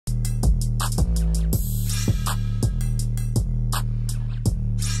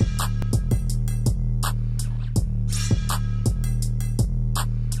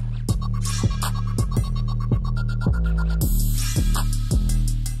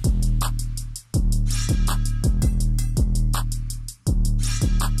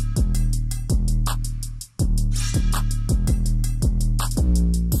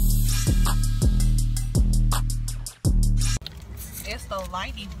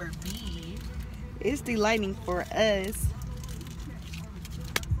lighting for me. It's the lighting for us.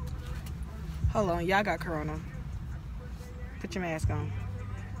 Hold on, y'all got corona. Put your mask on.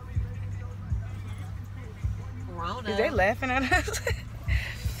 Corona. Is they laughing at us?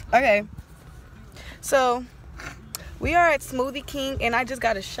 Okay. So, we are at Smoothie King, and I just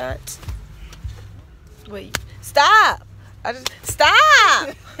got a shot. Wait. Stop!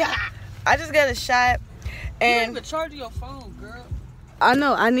 Stop! I just got a shot. And you even charge your phone, girl. I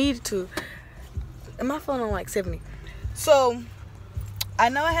know, I need to. And my phone on like 70. So, I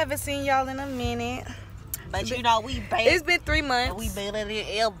know I haven't seen y'all in a minute. But you know, we bad. It's been 3 months. And we better than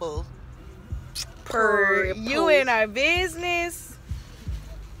ever. Per you in our business.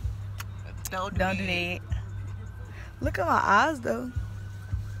 Don't do that. Look at my eyes though.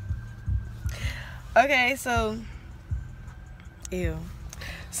 Okay, so ew.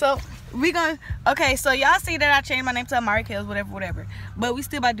 So we gonna so y'all see that I changed my name to Amari Kills, whatever. But we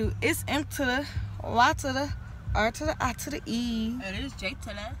still about to do it's M to the Y to the R to the I to the E. It is J to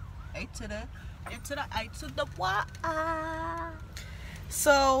the A to the N to the I to the Y.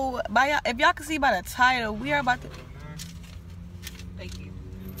 So if y'all can see by the title, we are about to Thank you.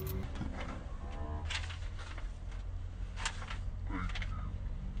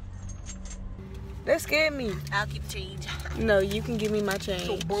 that scared me. I'll keep change. No, you can give me my change.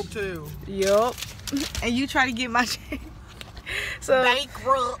 So broke too. Yup. And you try to get my change. So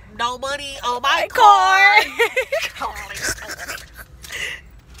bankrupt, no money on my car.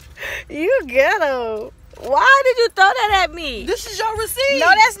 You ghetto. Why did you throw that at me? This is your receipt. No,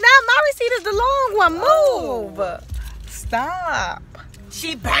 that's not my receipt. Is the long one. Move. Stop.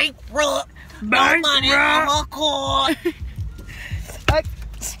 She bankrupt. No money on her card.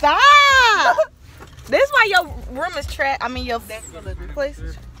 Stop. This is why your room is trash. I mean, your place.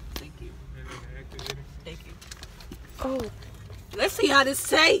 Thank you. Thank you. Oh. Let's see how this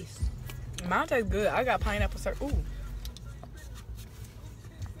tastes. Mine tastes good. I got pineapple syrup. Ooh.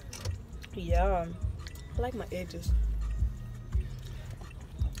 Yeah. I like my edges.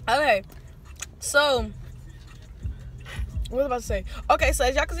 Okay. So, what was I about to say? Okay, so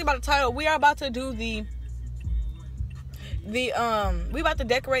as y'all can see by the title, we are about to do we about to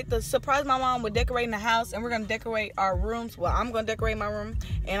decorate surprise my mom with decorating the house, and we're gonna decorate our rooms. Well, I'm gonna decorate my room,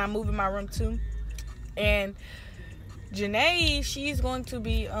 and I'm moving my room too. And Janay, she's going to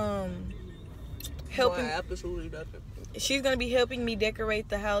be helping. Boy, absolutely nothing. She's gonna be helping me decorate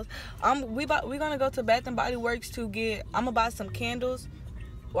the house. We're gonna go to Bath and Body Works to get. I'm gonna buy some candles.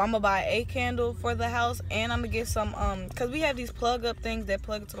 Well, I'm gonna buy a candle for the house, and I'm gonna get some cause we have these plug up things that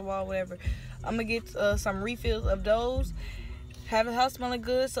plug to the wall, whatever. I'm gonna get some refills of those. Have the house smelling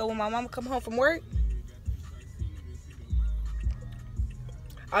good, so when my mama come home from work,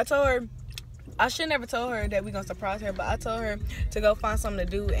 I told her. I should never told her that we're gonna surprise her, but I told her to go find something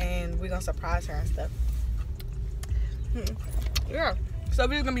to do, and we're gonna surprise her and stuff. Yeah, so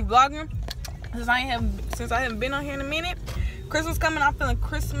we're gonna be vlogging since I haven't been on here in a minute. Christmas coming, I'm feeling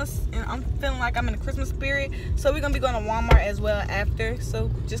Christmas, and I'm feeling like I'm in the Christmas spirit. So we're gonna be going to Walmart as well after. So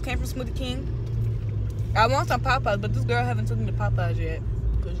just came from Smoothie King. I want some Popeyes, but this girl haven't took me to Popeyes yet.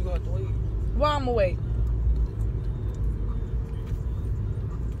 Cause you got to wait. Well, I'm gonna wait.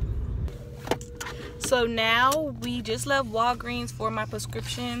 So now we just left Walgreens for my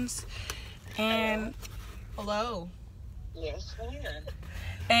prescriptions, and hello. Yes, ma'am.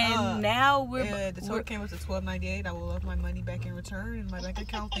 And now we're the tour came up to $12.98. I will love my money back in return in my bank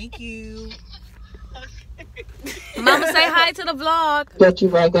account. Thank you. Mama, say hi to the vlog. Got you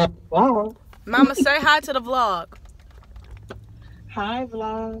right on the vlog. Mama, say hi to the vlog. Hi,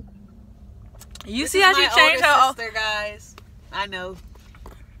 vlog. You see how she changed her sister, guys. I know.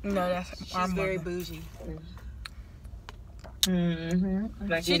 No, that's she's very bougie.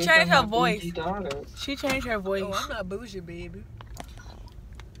 Mm-hmm. She changed her voice. She changed her voice. Oh, I'm not bougie, baby.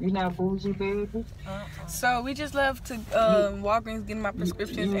 You're not bougie, baby? So we just left to Walgreens getting my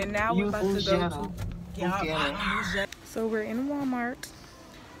prescriptions, and now we're about to go to. So we're in Walmart,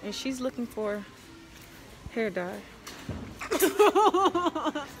 and she's looking for hair dye.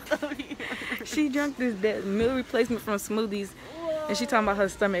 She drank that meal replacement from Smoothies, and she talking about her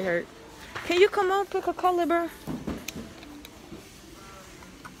stomach hurt. Can you come on, pick a color, bro?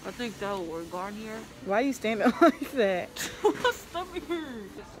 I think that will work. Garnier. Why are you standing like that? My stomach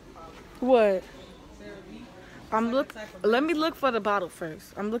hurts. What? Let me look for the bottle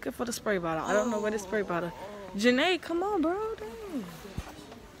first. I'm looking for the spray bottle. I don't know where the spray bottle. Janay, come on, bro. Dang.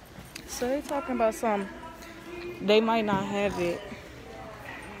 So they talking about some. They might not have it.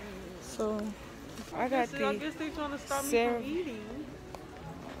 So I got the. I guess they trying to stop me from eating.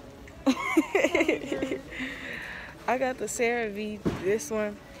 I got the CeraVe, this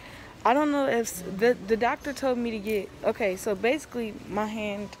one. I don't know if the doctor told me to get. Okay, so basically my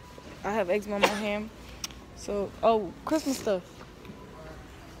hand, I have eczema on my hand. So, oh, Christmas stuff.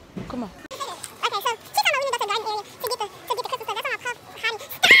 Come on.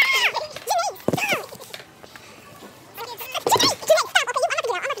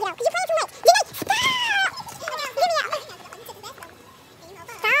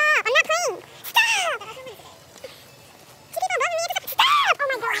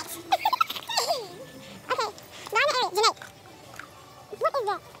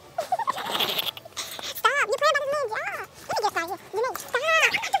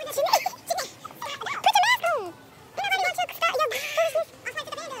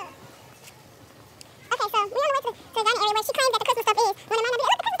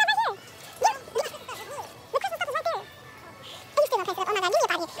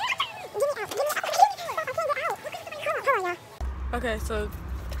 Okay, so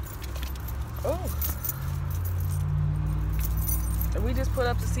we just put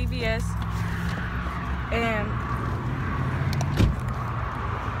up to CVS and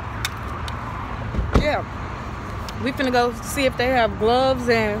yeah, we finna go see if they have gloves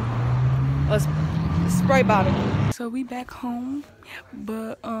and a spray bottle. So we back home,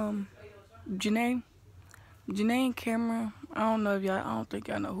 but Janay and Cameron, I don't know if y'all, I don't think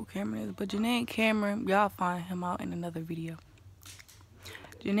y'all know who Cameron is, but Janay and Cameron, y'all find him out in another video.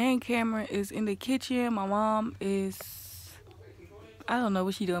 Janay and Cameron is in the kitchen. My mom is, I don't know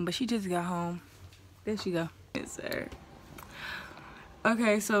what she doing, but she just got home. There she go. Yes, sir.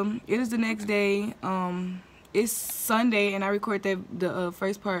 Okay, so it is the next day. It's Sunday, and I recorded the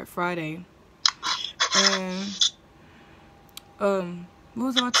first part Friday. And what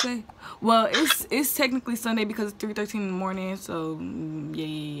was I about to say? Well, it's technically Sunday because it's 3:13 in the morning. So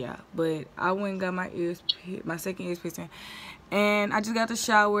yeah. But I went and got my second ears piercing, and I just got the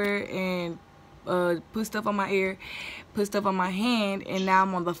shower and put stuff on my ear, put stuff on my hand, and now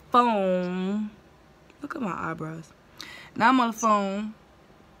I'm on the phone. Look at my eyebrows. Now I'm on the phone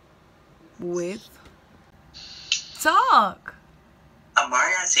with Talk.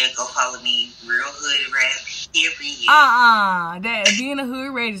 Amari, I said go follow me, Real Hood Rap, period. That being a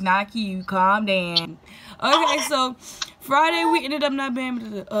hood rat is not cute. Calm down. Okay, so Friday we ended up not being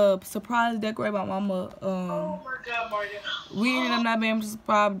able to surprise decorate my mama. Oh my God, Maria. We ended up not being able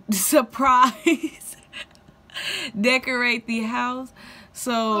to surprise decorate the house.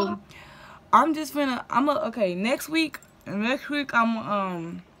 So I'm just finna. Okay. Next week. Next week.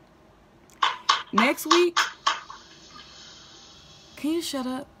 Can you shut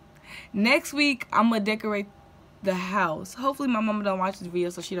up? Next week I'm gonna decorate the house. Hopefully my mama don't watch this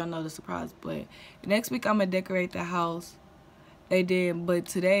video so she don't know the surprise. But next week I'm gonna decorate the house. But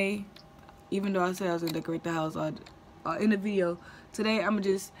today, even though I said I was gonna decorate the house in the video, today I'm gonna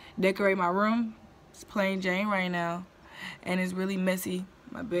just decorate my room. It's plain Jane right now, and it's really messy.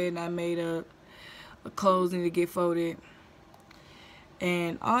 My bed not made up. The clothes need to get folded,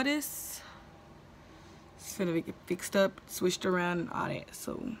 and all this is gonna get fixed up, switched around, and all that.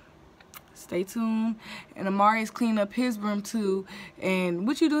 So stay tuned. And Amari is cleaning up his room too. And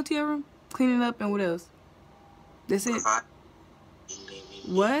what you doing to your room? Cleaning up, and what else? That's it.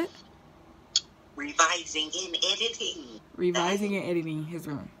 What? Revising and editing. Revising and editing his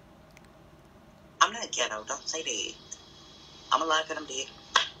room. I'm not ghetto. Don't say that. I'm alive, but I'm dead.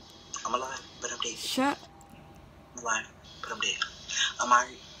 I'm alive, but I'm dead. Shut. I'm alive, but I'm dead.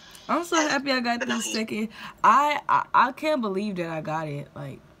 Amari. I'm so happy I got this second. I can't believe that I got it.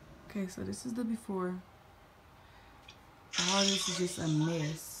 Like, okay, so this is the before. All this is just a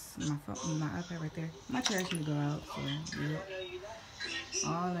mess. My phone, my iPad right there. My trash need to go out. So yeah.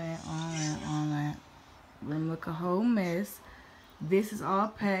 All that. Room look a whole mess. This is all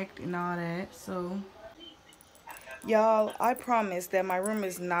packed and all that. So y'all, I promise that my room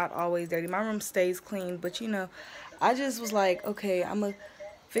is not always dirty. My room stays clean, but you know, I just was like, okay, I'm gonna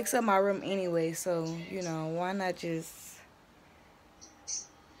fix up my room anyway, so you know, why not just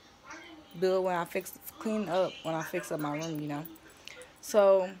do it clean up when I fix up my room, you know.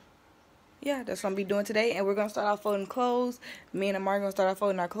 So yeah, that's what I'm gonna be doing today, and we're gonna start off folding clothes. Me and Amari are gonna start off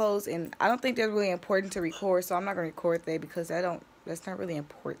folding our clothes, and I don't think that's really important to record, so I'm not gonna record that because that's not really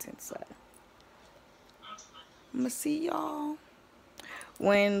important. So I'm gonna see y'all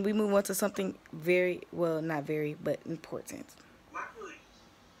when we move on to something very, well, not very, but important.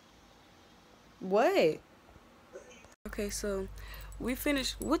 What? Okay, so we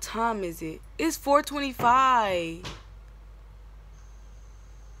finished. What time is it? It's 4:25.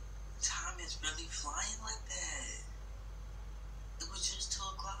 Time is really flying like that. It was just 2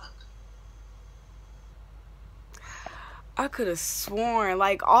 o'clock. I could have sworn,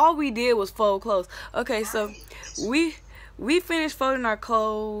 like, all we did was fold clothes. Okay, so we finished folding our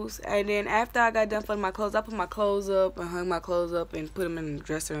clothes, and then after I got done folding my clothes, I put my clothes up and hung my clothes up and put them in the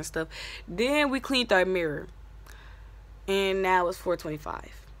dresser and stuff. Then we cleaned our mirror, and now it's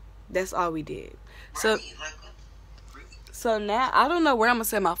 4:25. That's all we did. So now I don't know where I'm gonna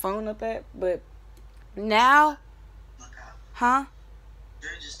set my phone up at, but now, huh?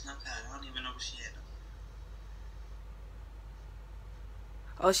 Girl just snuck out. I don't even know what she had.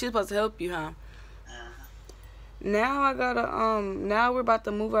 Oh, she's supposed to help you, huh? Now I gotta, now we're about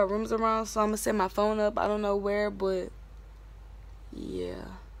to move our rooms around, so I'm gonna set my phone up. I don't know where, but yeah.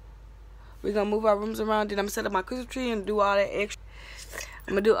 We're gonna move our rooms around, then I'm gonna set up my Christmas tree and do all that extra.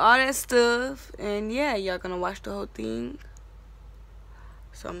 I'm gonna do all that stuff, and yeah, y'all gonna watch the whole thing.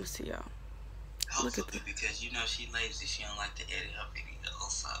 So I'm gonna see y'all. Hopefully, because you know she lazy, she don't like to edit her videos,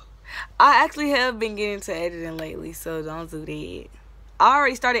 so. I actually have been getting into editing lately, so don't do that. I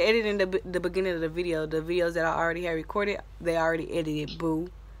already started editing the beginning of the video. The videos that I already had recorded, they already edited, boo.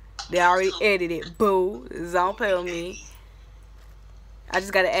 They already edited, boo. Don't play with me. I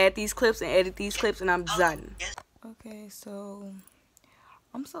just gotta add these clips and edit these clips, and I'm done. Okay, so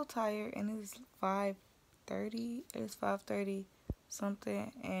I'm so tired, and it's 5:30. It's 5:30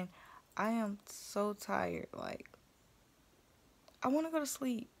 something, and I am so tired. Like, I want to go to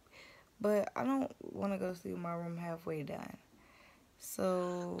sleep, but I don't want to go to sleep in my room halfway done.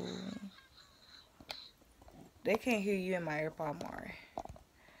 So they can't hear you in my AirPod more.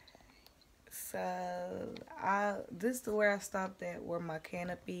 So this is where I stopped at, where my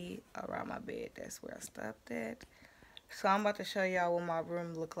canopy around my bed. That's where I stopped at. So I'm about to show y'all what my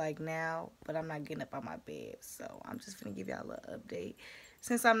room look like now, but I'm not getting up on my bed. So I'm just gonna give y'all a little update,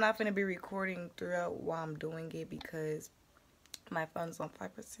 since I'm not gonna be recording throughout while I'm doing it because my phone's on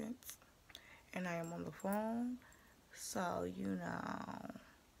 5% and I am on the phone. So, you know,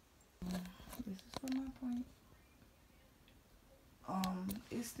 this is for my point.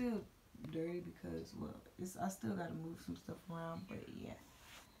 It's still dirty because, well, I still gotta move some stuff around, but yeah.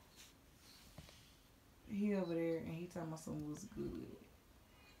 He over there and he talking about something was good.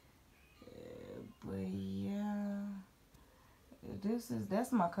 But yeah,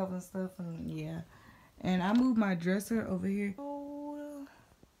 that's my cover and stuff, and yeah. And I moved my dresser over here.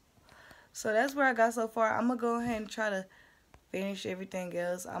 So that's where I got so far. I'm gonna go ahead and try to finish everything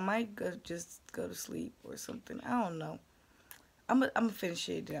else. I might just go to sleep or something. I don't know. I'm gonna finish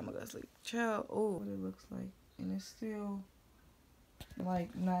it, then I'm gonna go to sleep. Child, oh, what it looks like, and it's still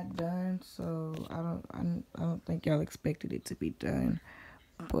like not done. So I don't think y'all expected it to be done,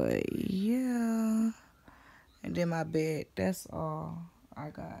 but yeah. And then my bed. That's all I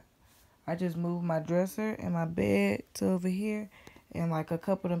got. I just moved my dresser and my bed to over here. And like a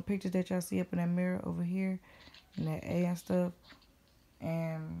couple of them pictures that y'all see up in that mirror over here. And that A and stuff.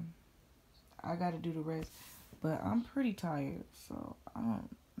 And I got to do the rest. But I'm pretty tired. So I don't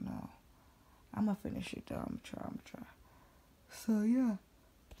know. I'm going to finish it though. I'm going to try. So yeah.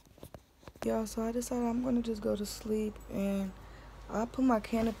 Y'all, so I decided I'm going to just go to sleep. And I put my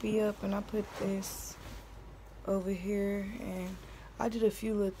canopy up. And I put this over here. And I did a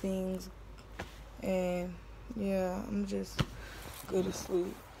few little things. And yeah, I'm just go to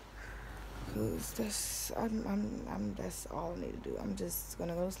sleep, cause that's all I need to do. I'm just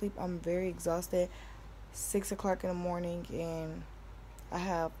gonna go to sleep. I'm very exhausted. 6 o'clock in the morning, and I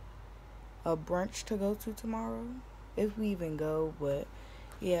have a brunch to go to tomorrow, if we even go. But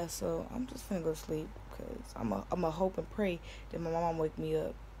yeah, so I'm just gonna go to sleep, cause I'm a hope and pray that my mom wake me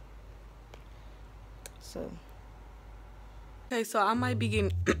up. So okay, so I might be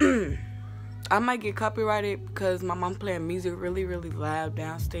getting I might get copyrighted because my mom playing music really, really loud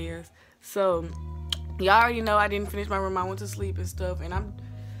downstairs. So y'all already know I didn't finish my room. I went to sleep and stuff, and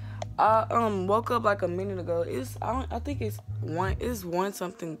I woke up like a minute ago. I think it's one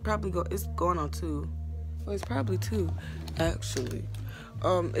something. It's going on 2. Well, it's probably 2 actually.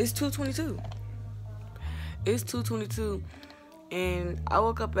 It's 2:22. It's 2:22, and I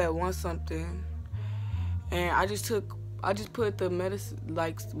woke up at 1 something, and I just put the medicine,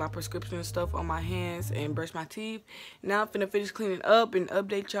 like my prescription and stuff, on my hands and brushed my teeth. Now I'm finna finish cleaning up and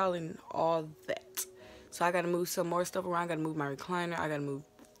update y'all and all that. So I gotta move some more stuff around. I gotta move my recliner. I gotta move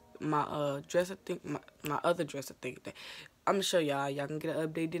my dresser thing, my other dresser thing. I'm gonna show y'all. Y'all can get an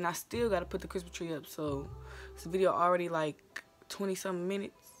update. Then I still gotta put the Christmas tree up. So this video already like 20-something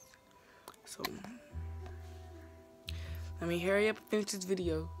minutes. So let me hurry up and finish this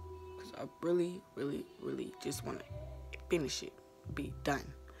video, because I really, really, really just wanna finish it, be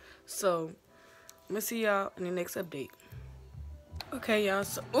done. So I'm gonna see y'all in the next update. Okay, y'all,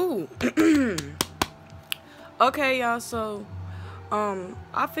 so Okay, y'all, so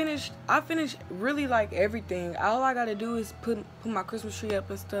I finished really like everything. All I gotta do is put my Christmas tree up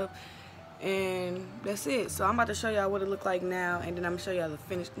and stuff, and that's it. So I'm about to show y'all what it look like now, and then I'm gonna show y'all the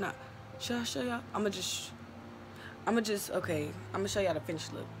finished. Nah, should I show y'all? I'm gonna show y'all the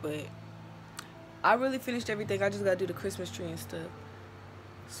finished look. But I really finished everything. I just gotta do the Christmas tree and stuff.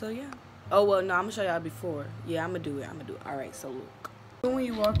 So yeah. Oh well, no, I'm gonna show y'all before. Yeah, I'm gonna do it. All right, so look. When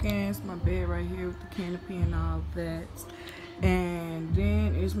you walk in, it's my bed right here with the canopy and all that. And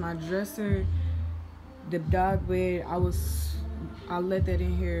then it's my dresser, the dog bed. I let that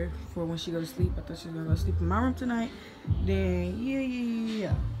in here for when she go to sleep. I thought she was gonna go to sleep in my room tonight. Then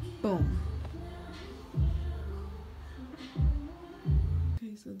yeah. Boom.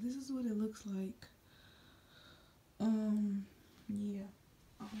 Okay, so this is what it looks like. Yeah.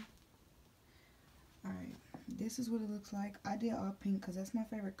 Alright, this is what it looks like. I did all pink because that's my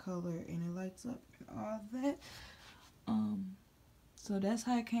favorite color and it lights up and all that. So that's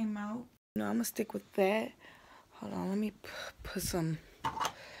how it came out. No, I'm gonna stick with that. Hold on, let me put some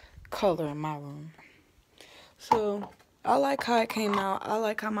color in my room. So I like how it came out. I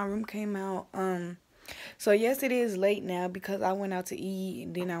like how my room came out. So yes, it is late now because I went out to eat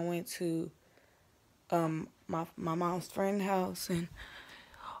and then I went to my mom's friend's house and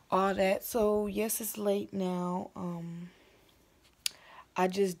all that. So yes, it's late now. I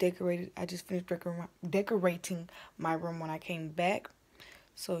just finished decorating my room when I came back.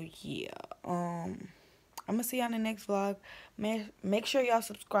 So yeah, I'm gonna see you on the next vlog. Make sure y'all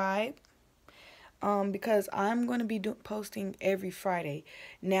subscribe, because I'm gonna be posting every Friday.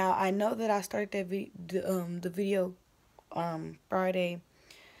 Now I know that I started that the video Friday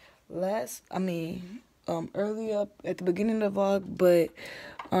earlier at the beginning of the vlog, but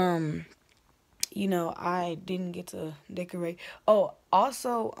you know, I didn't get to decorate. Oh,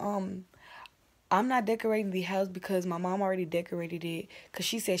 also, I'm not decorating the house because my mom already decorated it because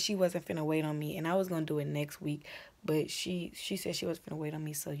she said she wasn't finna wait on me, and I was gonna do it next week, but she said she wasn't finna wait on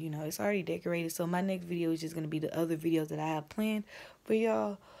me, so you know, it's already decorated. So my next video is just gonna be the other videos that I have planned for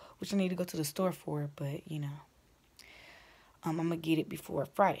y'all, which I need to go to the store for, but you know, I'm gonna get it before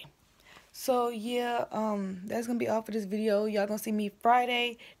Friday. So yeah, that's gonna be all for this video. Y'all gonna see me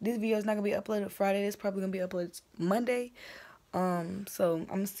Friday. This video is not gonna be uploaded Friday. It's probably gonna be uploaded Monday. So I'm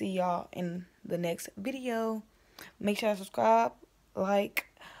gonna see y'all in the next video. Make sure to subscribe, like,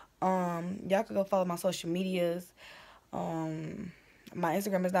 y'all can go follow my social medias. My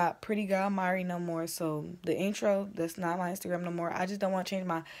Instagram is not Pretty Girl Mari no more. So the intro, that's not my Instagram no more. I just don't want to change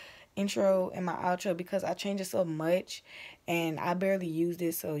my intro and my outro because I change it so much and I barely use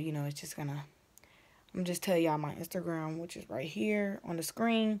it. So you know, it's just gonna, I'm just tell y'all my Instagram, which is right here on the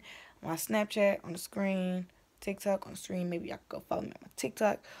screen, my Snapchat on the screen, TikTok on the screen. Maybe y'all can go follow me on my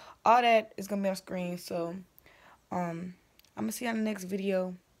TikTok. All that is gonna be on screen. So I'm gonna see you on the next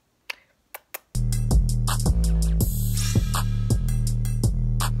video.